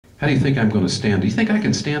How do you think I'm going to stand? Do you think I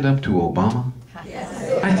can stand up to Obama?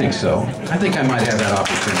 Yes. I think so. I think I might have that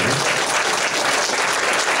opportunity.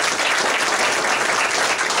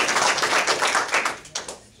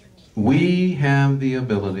 We have the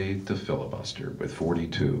ability to filibuster with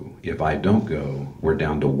 42. If I don't go, we're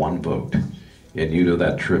down to 1 vote. And you know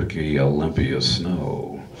that tricky Olympia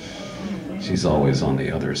Snow. She's always on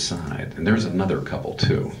the other side. And there's another couple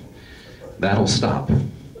too. That'll stop.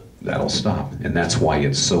 That'll stop. And that's why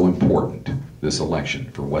it's so important, this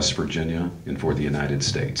election, for West Virginia and for the United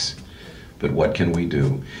States. But what can we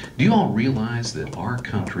do? Do you all realize that our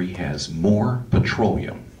country has more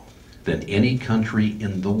petroleum than any country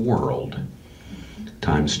in the world,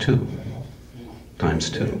 times 2.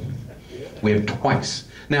 Times 2. We have twice.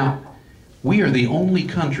 Now, we are the only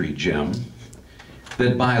country, Jim,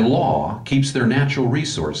 that by law keeps their natural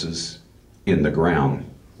resources in the ground.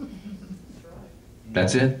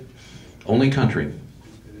 That's it. Only country.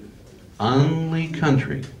 Only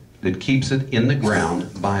country that keeps it in the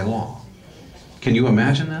ground by law. Can you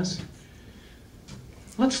imagine this?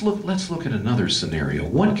 Let's look at another scenario.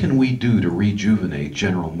 What can we do to rejuvenate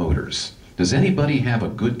General Motors? Does anybody have a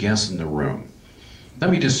good guess in the room?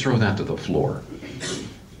 Let me just throw that to the floor.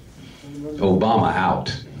 Obama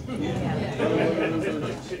out.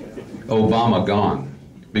 Obama gone.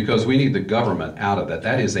 Because we need the government out of that.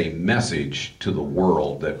 That is a message to the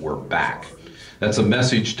world that we're back. That's a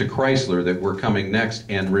message to Chrysler that we're coming next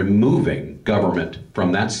and removing government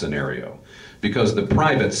from that scenario. Because the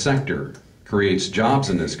private sector creates jobs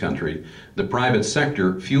in this country, the private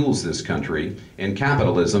sector fuels this country, and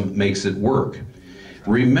capitalism makes it work.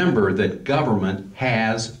 Remember that government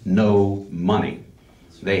has no money.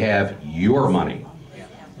 They have your money.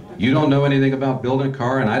 You don't know anything about building a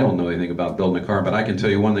car, and I don't know anything about building a car, but I can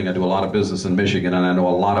tell you one thing, I do a lot of business in Michigan, and I know a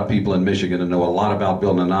lot of people in Michigan and know a lot about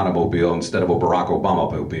building an automobile instead of a Barack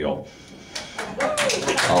Obama mobile.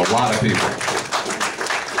 A lot of people.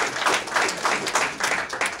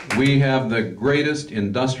 We have the greatest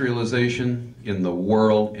industrialization in the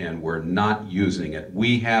world, and we're not using it.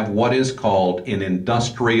 We have what is called an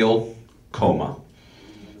industrial coma.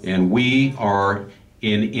 And we are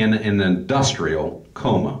in an industrial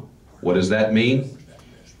coma. What does that mean?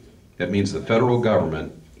 That means the federal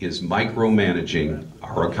government is micromanaging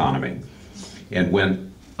our economy. And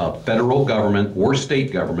when a federal government or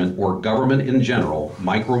state government or government in general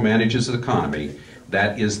micromanages the economy,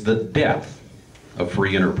 that is the death of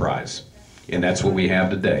free enterprise. And that's what we have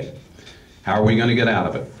today. How are we going to get out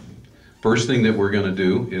of it? First thing that we're going to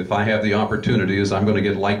do, if I have the opportunity, is I'm going to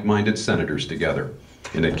get like-minded senators together.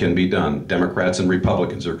 And it can be done. Democrats and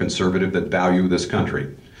Republicans are conservative that value this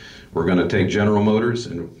country. We're going to take General Motors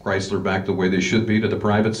and Chrysler back the way they should be to the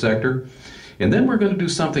private sector. And then we're going to do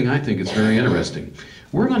something I think is very interesting.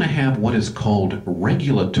 We're going to have what is called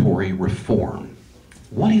regulatory reform.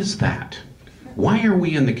 What is that? Why are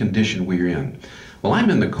we in the condition we're in? Well, I'm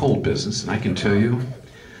in the coal business, and I can tell you,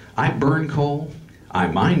 I burn coal, I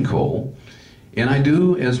mine coal, and I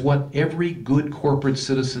do as what every good corporate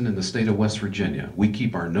citizen in the state of West Virginia. We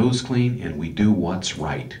keep our nose clean, and we do what's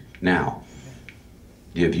right. Now,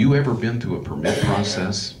 have you ever been through a permit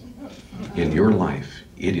process in your life?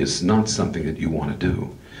 It is not something that you want to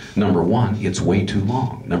do. Number one, it's way too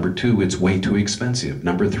long. Number two, it's way too expensive.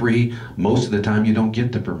 Number three, most of the time you don't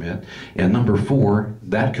get the permit. And number four,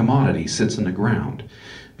 that commodity sits in the ground.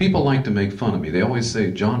 People like to make fun of me. They always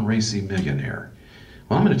say, John Raese, millionaire.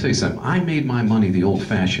 Well, I'm going to tell you something. I made my money the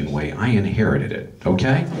old-fashioned way. I inherited it,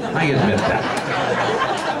 okay? I admit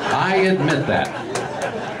that. I admit that.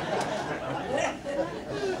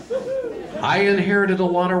 I inherited a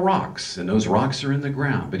lot of rocks, and those rocks are in the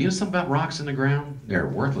ground. But you know something about rocks in the ground? They're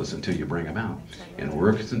worthless until you bring them out. And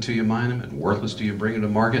worthless until you mine them, and worthless till you bring them to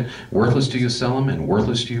market, worthless till you sell them, and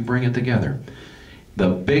worthless till you bring it together. The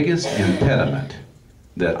biggest impediment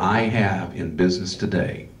that I have in business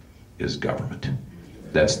today is government.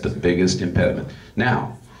 That's the biggest impediment.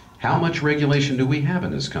 Now, how much regulation do we have in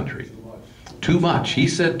this country? Too much. He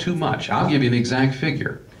said too much. I'll give you an exact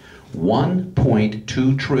figure.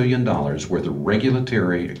 $1.2 trillion worth of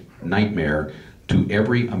regulatory nightmare to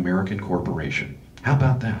every American corporation. How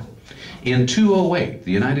about that? In 2008,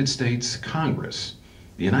 the United States Congress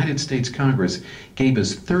gave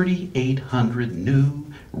us 3,800 new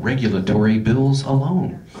regulatory bills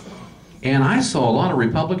alone. And I saw a lot of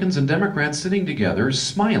Republicans and Democrats sitting together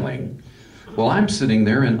smiling while I'm sitting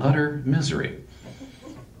there in utter misery.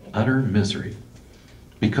 Utter misery.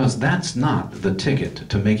 Because that's not the ticket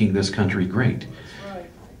to making this country great.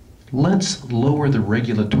 Let's lower the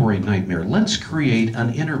regulatory nightmare. Let's create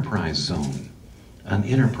an enterprise zone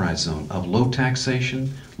of low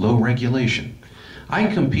taxation, low regulation. I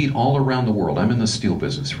compete all around the world. I'm in the steel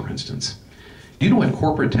business, for instance. Do you know what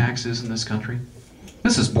corporate tax is in this country?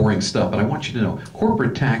 This is boring stuff, but I want you to know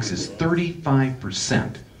corporate tax is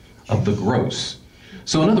 35% of the gross.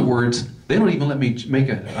 So in other words, they don't even let me make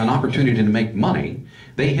an opportunity to make money.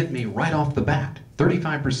 They hit me right off the bat,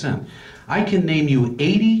 35%. I can name you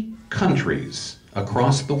 80 countries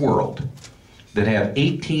across the world that have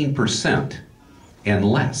 18% and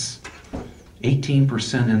less.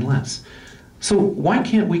 18% and less. So why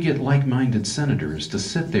can't we get like-minded senators to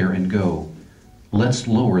sit there and go, let's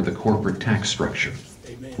lower the corporate tax structure.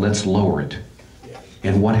 Amen. Let's lower it. Yeah.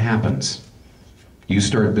 And what happens? You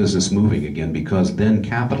start business moving again, because then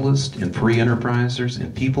capitalists and free enterprisers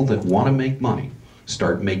and people that want to make money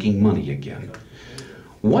start making money again.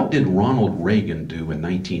 What did Ronald Reagan do in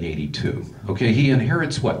 1982? Okay, he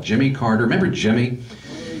inherits what? Jimmy Carter. Remember Jimmy?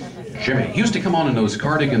 Jimmy. He used to come on in those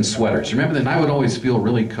cardigan sweaters. Remember that? And I would always feel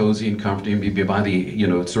really cozy and comfortable and be by the, you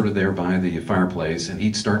know, sort of there by the fireplace, and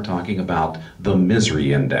he'd start talking about the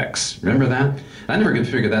misery index. Remember that? I never could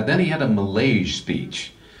figure that. Then he had a malaise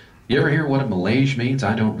speech. You ever hear what a malaise means?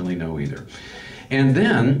 I don't really know either. And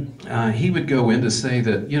then he would go in to say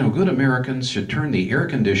that, you know, good Americans should turn the air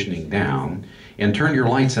conditioning down and turn your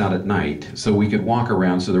lights out at night so we could walk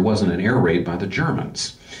around so there wasn't an air raid by the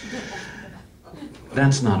Germans.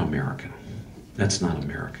 That's not America. That's not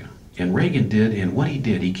America. And Reagan did, and what he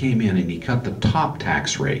did, he came in and he cut the top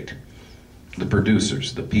tax rate. The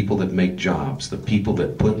producers, the people that make jobs, the people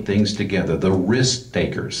that put things together, the risk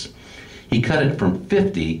takers. He cut it from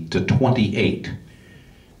 50 to 28.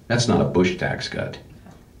 That's not a Bush tax cut.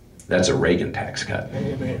 That's a Reagan tax cut.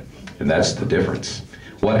 Amen. And that's the difference.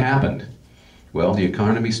 What happened? Well, the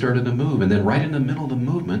economy started to move, and then right in the middle of the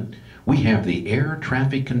movement, we have the air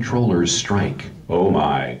traffic controllers strike. Oh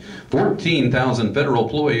my. 14,000 federal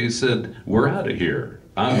employees said, we're out of here.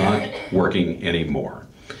 I'm not working anymore.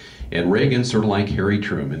 And Reagan, sort of like Harry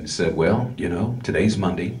Truman, said, well, you know, today's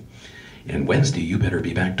Monday, and Wednesday you better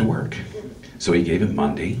be back to work. So he gave him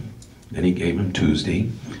Monday, then he gave him Tuesday,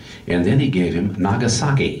 and then he gave him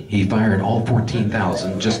Nagasaki. He fired all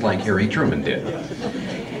 14,000 just like Harry Truman did.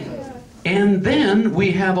 And then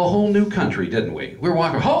we have a whole new country, didn't we? We're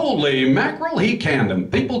walking, holy mackerel, he canned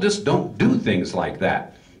them. People just don't do things like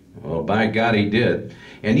that. Well, by God, he did.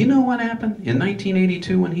 And you know what happened? In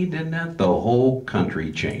 1982, when he did that, the whole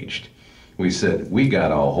country changed. We said, we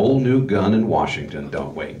got a whole new gun in Washington,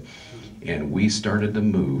 don't we? And we started to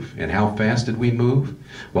move. And how fast did we move?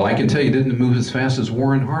 Well, I can tell you, didn't move as fast as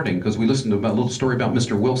Warren Harding, because we listened to a little story about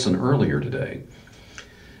Mr. Wilson earlier today.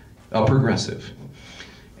 A progressive.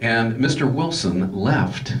 And Mr. Wilson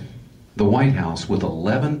left the White House with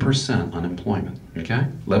 11% unemployment, okay?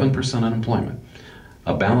 11% unemployment.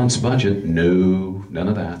 A balanced budget? No, none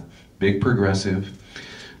of that. Big progressive.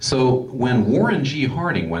 So when Warren G.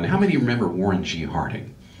 Harding went, how many remember Warren G.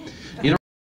 Harding?